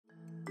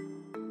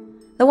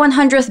The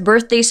 100th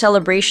birthday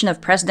celebration of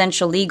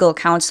Presidential Legal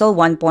Counsel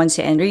Juan Ponce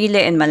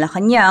Enrile in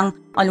Malacañang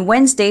on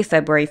Wednesday,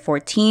 February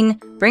 14,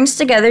 brings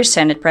together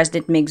Senate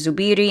President Migz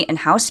Zubiri and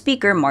House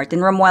Speaker Martin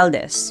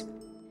Romualdez.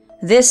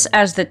 This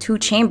as the two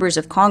chambers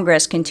of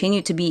Congress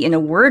continue to be in a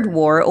word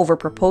war over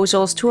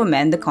proposals to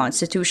amend the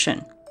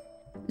Constitution.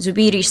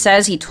 Zubiri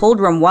says he told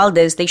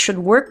Romualdez they should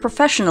work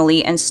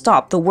professionally and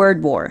stop the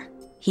word war.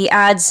 He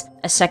adds,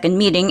 a second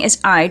meeting is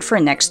eyed for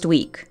next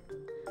week.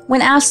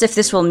 When asked if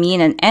this will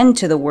mean an end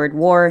to the word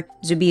war,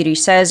 Zubiri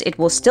says it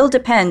will still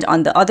depend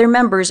on the other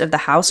members of the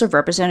House of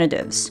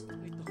Representatives.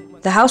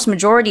 The House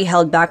majority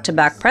held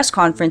back-to-back press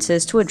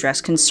conferences to address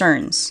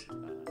concerns.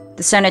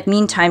 The Senate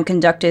meantime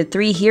conducted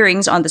 3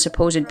 hearings on the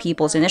supposed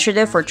People's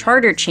Initiative for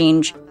charter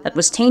change that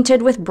was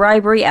tainted with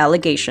bribery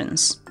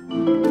allegations.